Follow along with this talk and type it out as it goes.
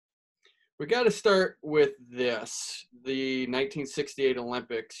We got to start with this, the 1968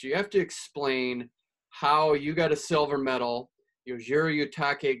 Olympics. You have to explain how you got a silver medal, Yojiro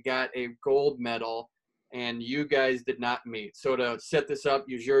Uetake got a gold medal, and you guys did not meet. So to set this up,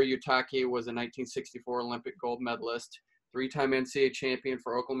 Yojiro Uetake was a 1964 Olympic gold medalist, three-time NCAA champion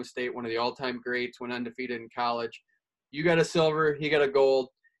for Oklahoma State, one of the all-time greats, went undefeated in college. You got a silver, he got a gold.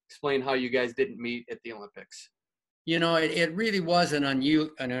 Explain how you guys didn't meet at the Olympics. You know, it really was an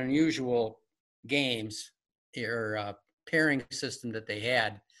unusual games or pairing system that they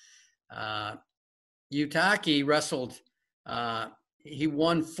had. Uetake wrestled. He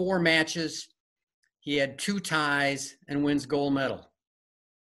won 4 matches. He had 2 ties and wins gold medal.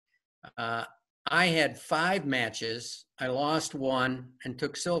 I had 5 matches. I lost 1 and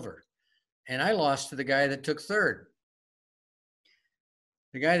took silver. And I lost to the guy that took 3rd.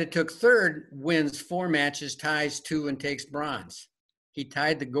 The guy that took 3rd wins 4 matches, ties 2, and takes bronze. He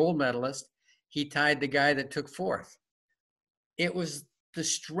tied the gold medalist. He tied the guy that took 4th. It was the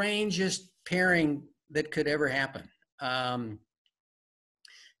strangest pairing that could ever happen. Uetake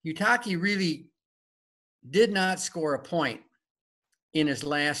really did not score a point in his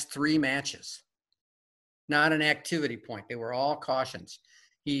last 3 matches. Not an activity point. They were all cautions.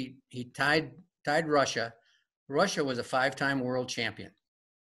 He tied Russia. Russia was a 5-time world champion.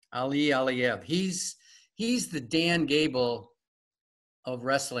 Ali Aliyev. He's the Dan Gable of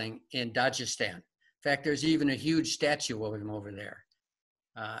wrestling in Dagestan. In fact, there's even a huge statue of him over there.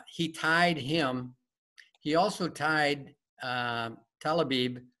 He tied him. He also tied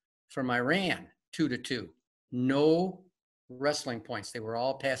Talibib from Iran 2-2. No wrestling points. They were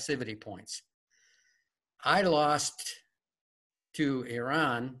all passivity points. I lost to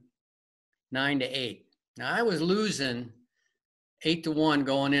Iran 9-8. Now I was losing 8-1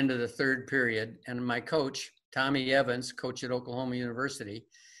 going into the 3rd period. And my coach, Tommy Evans, coach at Oklahoma University,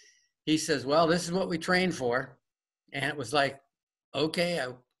 he says, well, this is what we trained for. And it was like, okay,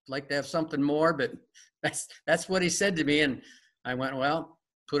 I'd like to have something more, but that's what he said to me. And I went, well,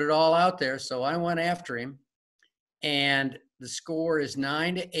 put it all out there. So I went after him. And the score is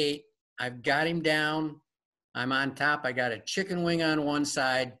 9-8. I've got him down. I'm on top. I got a chicken wing on one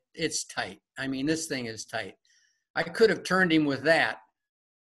side. It's tight. I mean, this thing is tight. I could have turned him with that,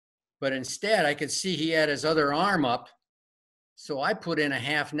 but instead I could see he had his other arm up. So I put in a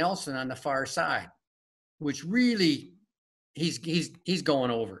half Nelson on the far side, which really, he's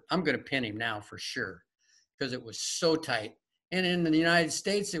going over. I'm going to pin him now for sure because it was so tight. And in the United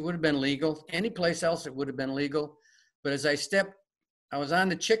States, it would have been legal. Any place else, it would have been legal. But as I was on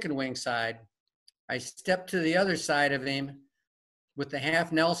the chicken wing side. I stepped to the other side of him with the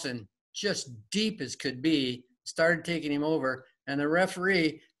half Nelson, just deep as could be, started taking him over, and the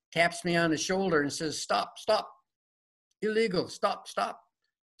referee taps me on the shoulder and says, stop, stop, illegal, stop, stop.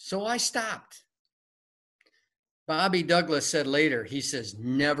 So I stopped. Bobby Douglas said later, he says,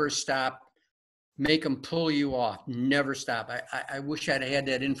 never stop, make them pull you off, never stop. I wish I'd had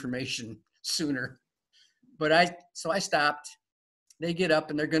that information sooner. But so I stopped. They get up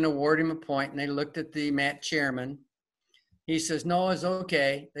and they're going to award him a point, and they looked at the mat chairman. He says, no, it's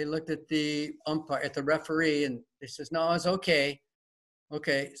okay. They looked at the umpire, at the referee, and they says, no, it's okay.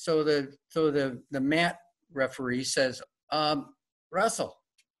 Okay, so the mat referee says, Russell.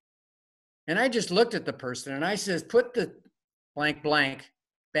 And I just looked at the person and I says, put the blank blank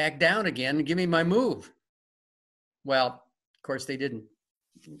back down again and give me my move. Well, of course they didn't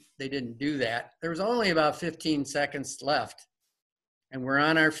do that. There was only about 15 seconds left, and we're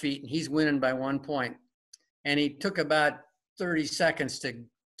on our feet, and he's winning by 1 point. And he took about 30 seconds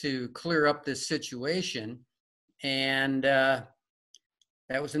to clear up this situation. And that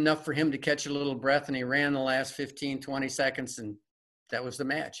was enough for him to catch a little breath, and he ran the last 15, 20 seconds, and that was the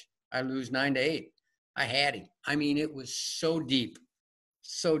match. I lose 9-8. I had him. I mean, it was so deep,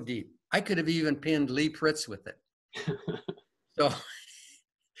 so deep. I could have even pinned Lee Pritz with it. So,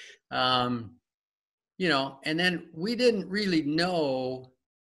 you know, and then we didn't really know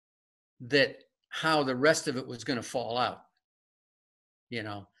that how the rest of it was going to fall out. You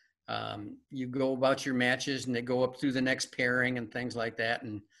know, you go about your matches and they go up through the next pairing and things like that.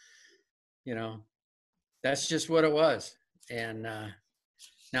 And, you know, that's just what it was. And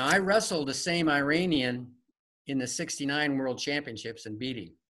now I wrestled the same Iranian in the 69 World Championships and beat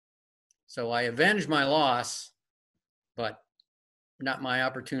him. So I avenged my loss, but not my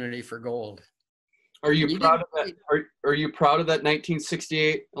opportunity for gold. Are you proud of that? Are you proud of that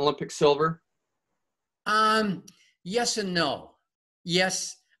 1968 Olympic silver? Yes and no.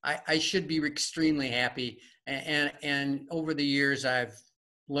 Yes, I should be extremely happy. And over the years, I've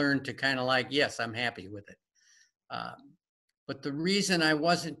learned to kind of like, yes, I'm happy with it. But the reason I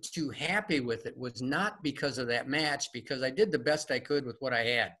wasn't too happy with it was not because of that match, because I did the best I could with what I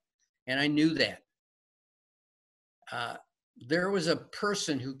had. And I knew that. There was a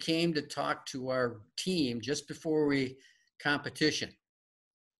person who came to talk to our team just before competition.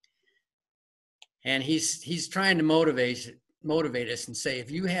 And he's trying to motivate us and say, if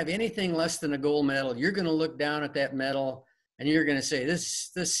you have anything less than a gold medal, you're going to look down at that medal and you're going to say,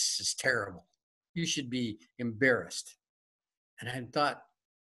 this is terrible. You should be embarrassed. And I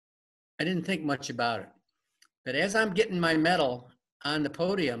didn't think much about it. But as I'm getting my medal on the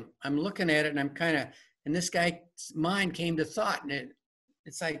podium, I'm looking at it and and this guy's mind came to thought, and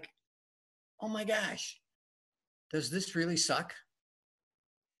it's like, oh my gosh, does this really suck?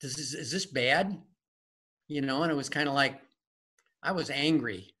 Is this bad? And it was kind of like, I was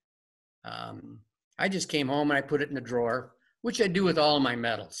angry. I just came home and I put it in the drawer, which I do with all of my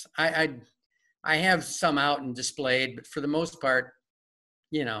medals. I have some out and displayed, but for the most part,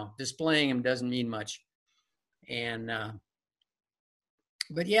 displaying them doesn't mean much. And,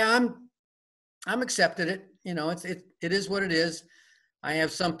 but yeah, I'm accepted it. It is what it is. I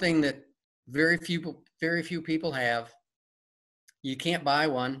have something that very few people have. You can't buy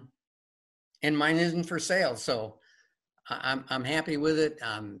one, and mine isn't for sale. So I'm happy with it.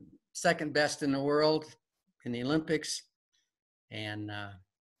 I'm second best in the world in the Olympics. And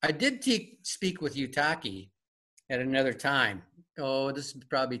I did speak with Uetake at another time. Oh, this is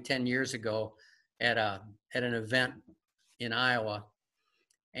probably 10 years ago at an event in Iowa.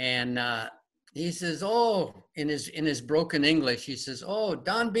 And he says, oh, in his broken English, he says, oh,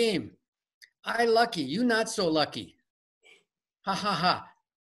 Don Behm, I lucky, you not so lucky. Ha, ha, ha.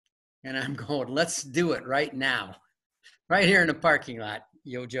 And I'm going, let's do it right now. Right here in the parking lot,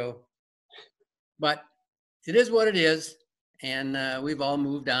 Yojo. But it is what it is. And we've all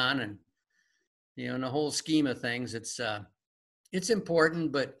moved on. And, in the whole scheme of things, it's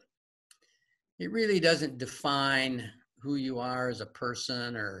important, but it really doesn't define who you are as a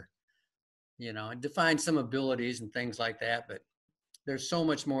person, or, it defines some abilities and things like that. But there's so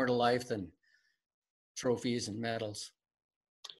much more to life than trophies and medals.